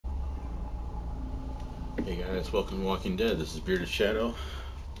Hey guys, welcome to Walking Dead. This is Bearded Shadow.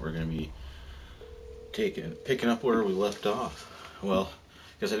 We're gonna be picking up where we left off. Well,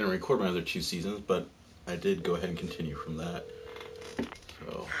 I guess I didn't record my other two seasons, but I did go ahead and continue from that.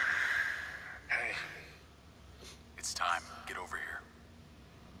 So, Hey, it's time. Get over here.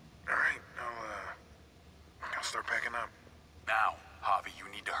 All right, I'll start packing up. Now, Javi, you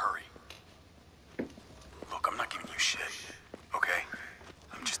need to hurry. Look, I'm not giving you shit, okay?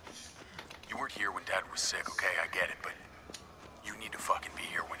 You weren't here when Dad was sick, okay? I get it, but you need to fucking be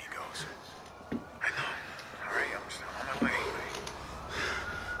here when he goes. I know. All right, I'm still on my way.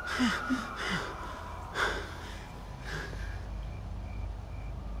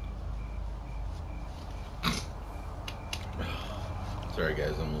 sorry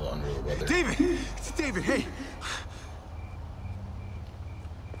guys, I'm a little under the weather. David! It's David, hey!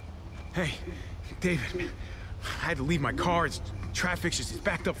 Hey, David. I had to leave my car. Traffic's just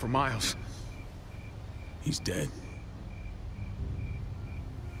backed up for miles. He's dead.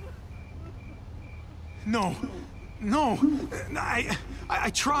 No. No. I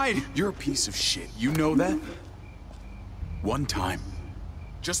tried. You're a piece of shit. You know that? One time.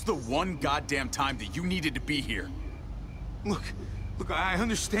 Just the one goddamn time that you needed to be here. Look, I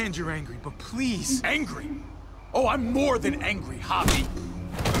understand you're angry, but please. Angry? Oh, I'm more than angry, Javi.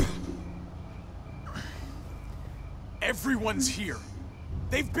 Everyone's here.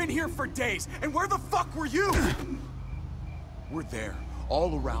 They've been here for days, and where the fuck were you? We're there,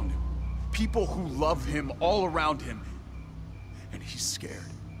 all around him. People who love him all around him. And he's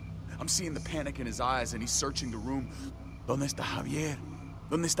scared. I'm seeing the panic in his eyes, and he's searching the room. ¿Dónde está Javier?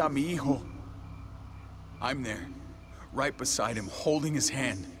 ¿Dónde está mi hijo? I'm there, right beside him, holding his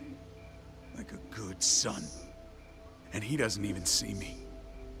hand. Like a good son. And he doesn't even see me.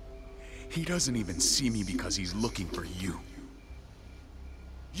 He doesn't even see me because he's looking for you.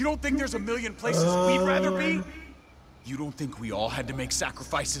 You don't think there's a million places we'd rather be? You don't think we all had to make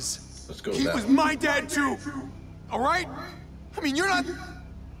sacrifices? Let's go with He that was one. my dad too. All right? I mean, you're not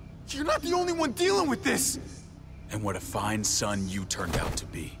the only one dealing with this. And what a fine son you turned out to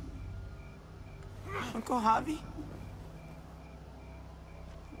be. Uncle Javi?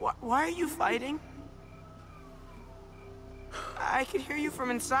 Why are you fighting? I could hear you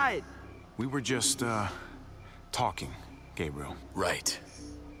from inside. We were just, talking, Gabriel. Right.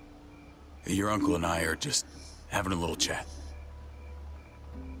 Your uncle and I are just having a little chat.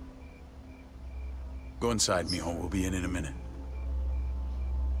 Go inside, mijo. We'll be in a minute.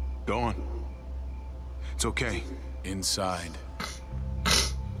 Go on. It's okay. Inside.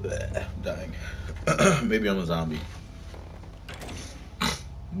 Bleh, I'm dying. Maybe I'm a zombie.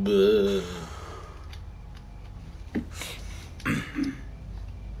 Bleh.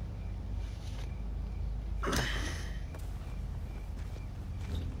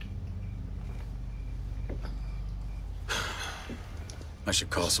 I should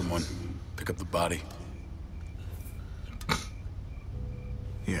call someone. Pick up the body.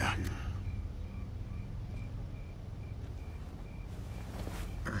 Yeah.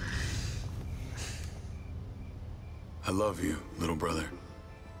 I love you, little brother.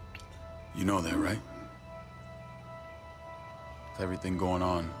 You know that, right? With everything going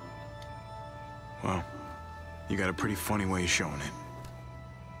on. Well, you got a pretty funny way of showing it.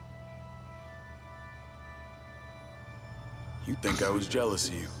 You think I was jealous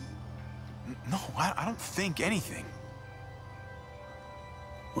of you. No, I don't think anything.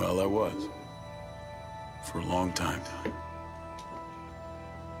 Well, I was. For a long time.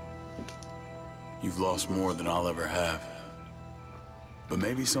 You've lost more than I'll ever have. But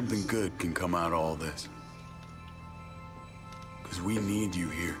maybe something good can come out of all this. Because we need you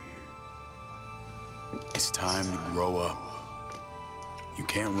here. It's time to grow up. You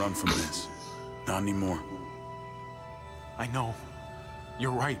can't run from this. Not anymore. I know.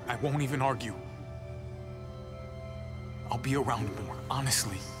 You're right. I won't even argue. I'll be around more,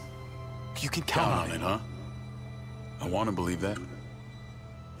 honestly. You can count on it. Huh? I want to believe that.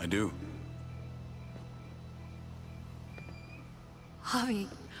 I do. Javi,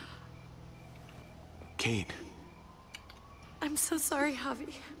 Kate. I'm so sorry,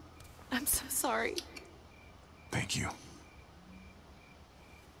 Javi. I'm so sorry. Thank you.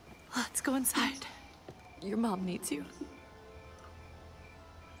 Let's go inside. Your mom needs you.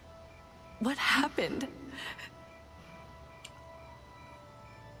 What happened?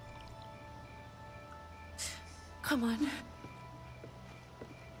 Come on.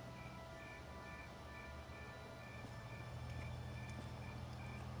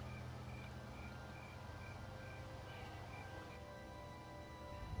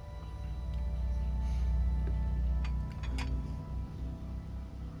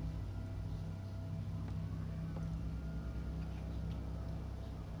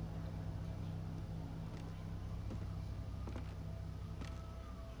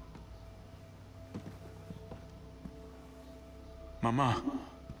 Mama.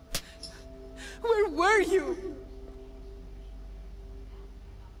 Where were you?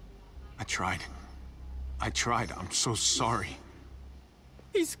 I tried. I'm so sorry.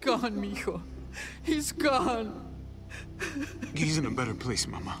 He's gone, mijo. He's gone. He's in a better place,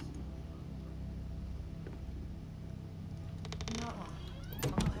 Mama. Not long.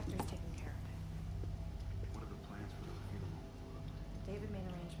 Uncle Hector's taking care of it. What are the plans for the funeral? David made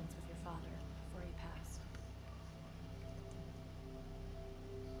arrangements with your father before he passed.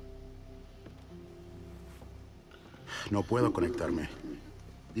 No puedo conectarme.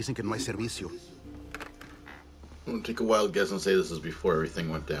 Dicen que no hay servicio. I'm gonna take a wild guess and say this is before everything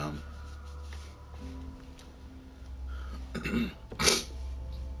went down.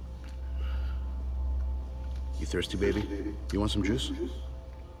 You thirsty, baby? You want some juice?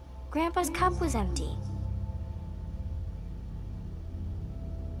 Grandpa's cup was empty.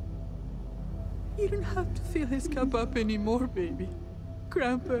 You don't have to fill his cup up anymore, baby.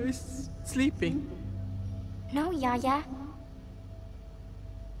 Grandpa is sleeping. No, Yaya.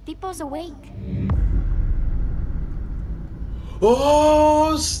 People's awake.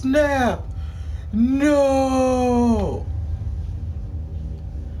 Oh, snap! No!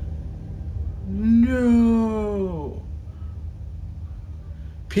 No!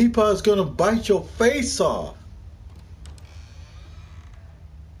 Peepaw's gonna bite your face off!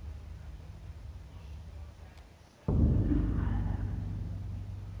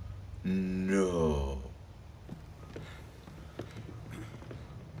 No.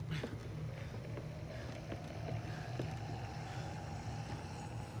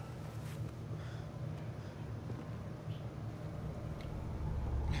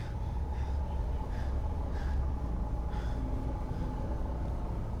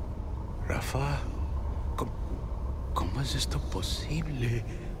 Rafa, ¿cómo es esto posible?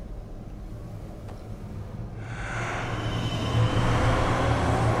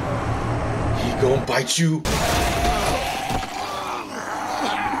 He gonna bite you.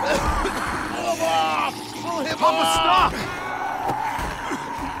 Papa, stop!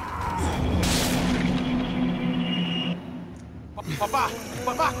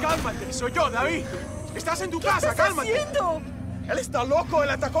 Papá, cálmate. Soy yo, David. Estás en tu casa, cálmate. ¿Qué estás haciendo? Él está loco. Él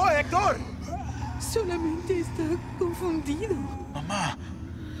atacó a Héctor. Solamente está confundido. Mama.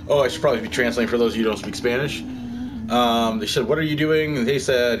 Oh, I should probably be translating for those of you who don't speak Spanish. They said, "What are you doing?" They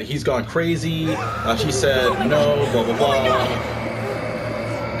said, "He's gone crazy." She said, "No, blah, blah, blah."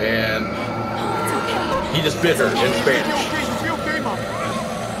 And he just bit her in Spanish. Okay, Mom.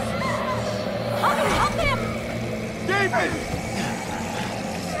 Help him! David!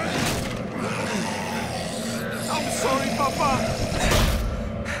 I'm sorry, Papa.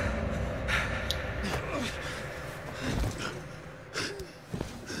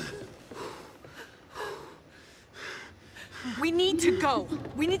 We need to go.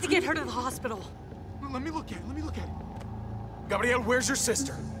 We need to get her to the hospital. Let me look at it. Gabriel, where's your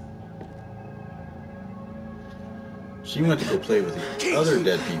sister? She went to go play with the Keys. other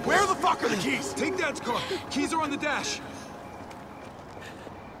dead people. Where the fuck are the keys? Take Dad's car. Keys are on the dash.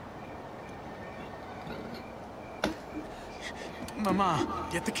 Mama.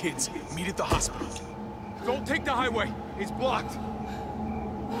 Get the kids. Meet at the hospital. Don't take the highway. It's blocked.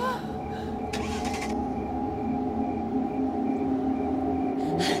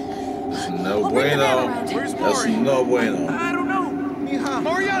 No bueno. Where's That's Mari? no bueno. I don't know.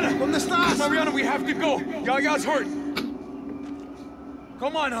 Mariana! ¿Dónde estás? Mariana, we have to go. Yaya's hurt.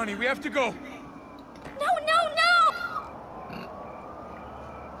 Come on, honey. We have to go. No!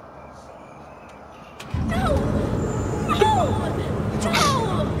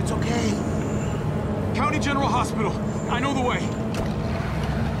 It's okay. County General Hospital. I know the way.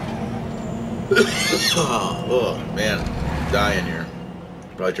 Oh, man. Dying here.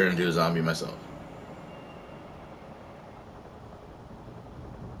 Probably turn into a zombie myself.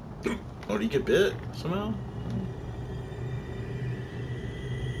 Oh, did you get bit somehow?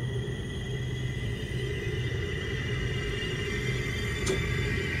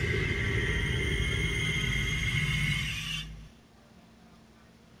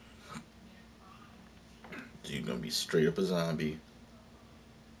 You're gonna be straight up a zombie.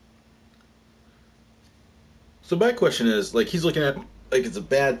 So my question is, like, he's looking at, like, it's a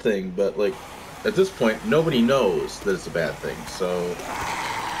bad thing, but, like, at this point, nobody knows that it's a bad thing, so...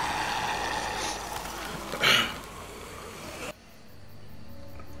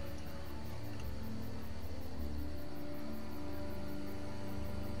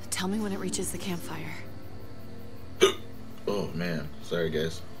 Tell me when it reaches the campfire. Oh, man. Sorry,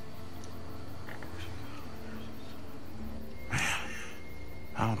 guys.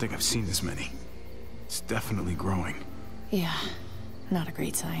 I don't think I've seen this many. It's definitely growing. Yeah, Not a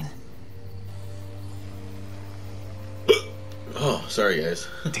great sign. Oh, sorry, guys.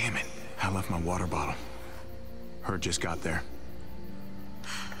 Damn it. I left my water bottle. Hurt just got there.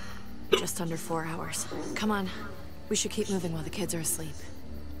 Just under 4 hours. Come on. We should keep moving while the kids are asleep.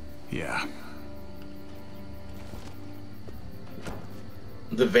 Yeah.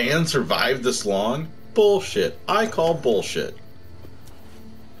 The van survived this long? Bullshit. I call bullshit.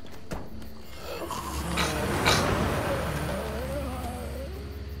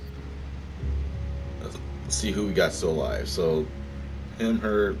 Let's see who we got still alive. So, him,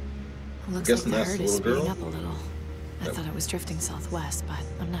 her. Looks guessing like the that's herd the is little speeding girl? up a little. I thought it was drifting southwest, but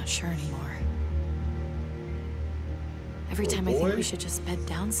I'm not sure anymore. Every time I think we should just bed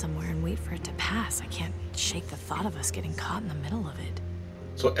down somewhere and wait for it to pass, I can't shake the thought of us getting caught in the middle of it.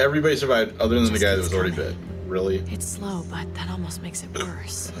 So everybody survived other than the guy that was already bit. Really? It's slow, but that almost makes it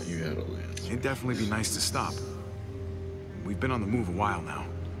worse. I thought you had a lance. It'd definitely be nice to stop. We've been on the move a while now.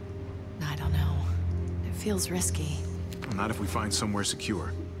 I don't know. It feels risky. Well, not if we find somewhere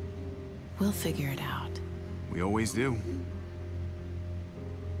secure. We'll figure it out. We always do.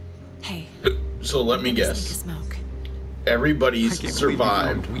 Hey. So let me guess. Sneak a smoke. Everybody's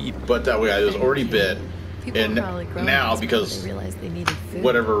survived, but that guy was already bit, and now because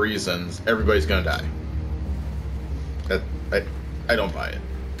whatever reasons, everybody's gonna die. I don't buy it.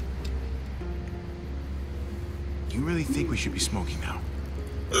 You really think we should be smoking now?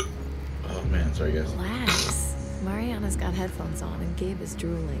 Oh man, sorry guys. Relax. Mariana's got headphones on and Gabe is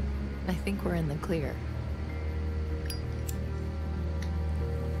drooling. I think we're in the clear.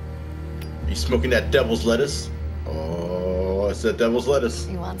 You smoking that devil's lettuce? Oh, it's that devil's lettuce.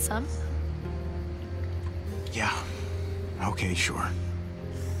 You want some? Yeah. Okay, sure.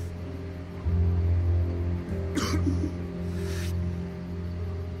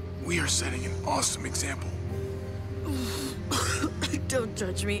 We are setting an awesome example. Don't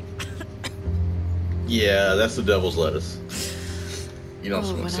judge me. Yeah, that's the devil's lettuce. You don't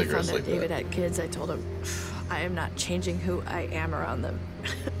smoke when cigarettes I found out like David that. had kids, I told him, I am not changing who I am around them.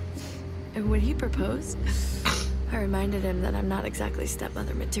 And when he proposed, I reminded him that I'm not exactly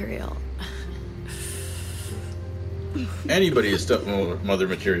stepmother material. Anybody is stepmother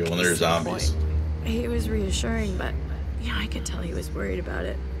material when they're zombies. He was reassuring, but yeah, I could tell he was worried about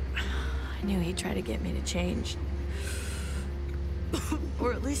it. I knew he'd try to get me to change.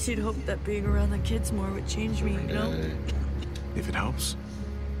 Or at least he'd hope that being around the kids more would change me, you know? If it helps,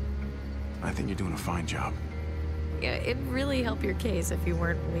 I think you're doing a fine job. Yeah, it'd really help your case if you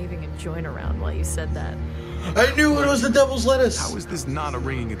weren't waving a joint around while you said that. I knew it was the devil's lettuce! How is this not a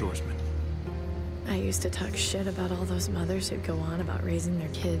ringing endorsement? I used to talk shit about all those mothers who'd go on about raising their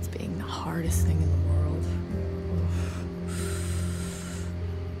kids being the hardest thing in the world.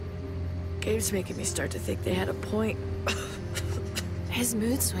 Gabe's making me start to think they had a point. His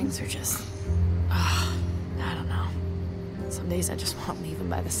mood swings are just... I don't know. Some days I just want to leave him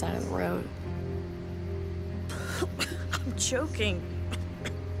by the side of the road. I'm joking.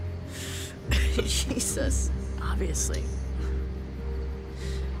 Jesus, obviously.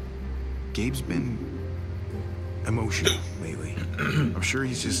 Gabe's been emotional lately. I'm sure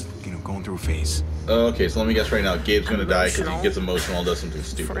he's just, going through a phase. Okay, so let me guess right now. Gabe's gonna die because he gets emotional and does something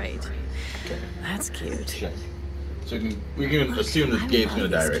stupid. Right. Okay. That's cute. Check. So we can assume that Gabe's gonna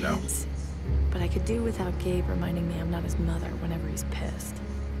die right now. But I could do without Gabe reminding me I'm not his mother whenever he's pissed.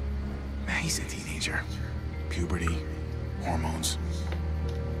 He's a teenager. Puberty, hormones.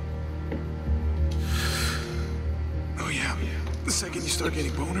 Oh yeah, the second you start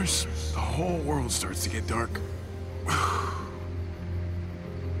getting boners, the whole world starts to get dark.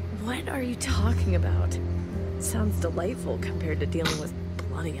 What are you talking about? It sounds delightful compared to dealing with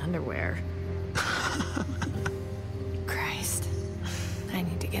bloody underwear. Christ. I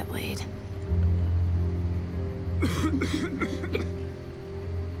need to get laid.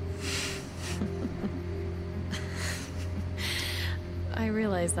 I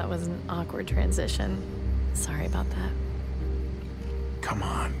realize that was an awkward transition. Sorry about that. Come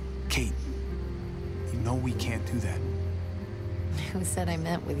on, Kate. You know we can't do that. Who said I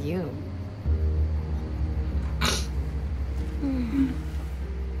meant with you?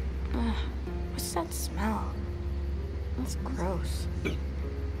 What's that smell? That's gross.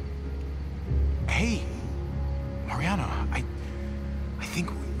 Hey, Mariana, I think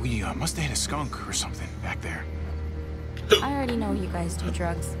we must have hit a skunk or something back there. I already know you guys do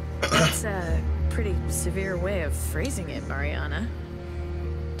drugs. That's a pretty severe way of phrasing it, Mariana.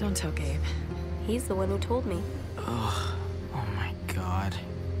 Don't tell Gabe. He's the one who told me. Oh my god.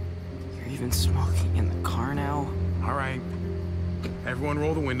 You're even smoking in the car now? All right. Everyone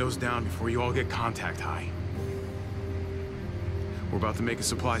roll the windows down before you all get contact high. We're about to make a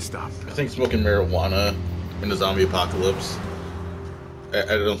supply stop. I think smoking marijuana in the zombie apocalypse, I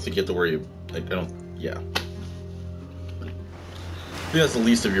don't think you have to worry. Like, yeah. I think that's the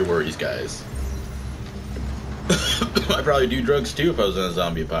least of your worries, guys. I'd probably do drugs too if I was in a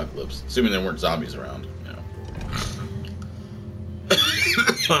zombie apocalypse, assuming there weren't zombies around. You know.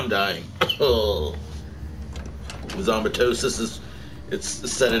 I'm dying. Oh, zombitosis it's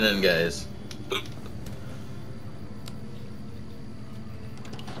setting in, guys.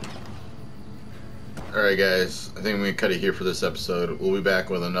 Alright guys, I think we can cut it here for this episode. We'll be back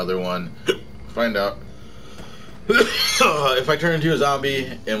with another one. Find out if I turn into a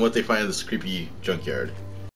zombie and what they find in this creepy junkyard.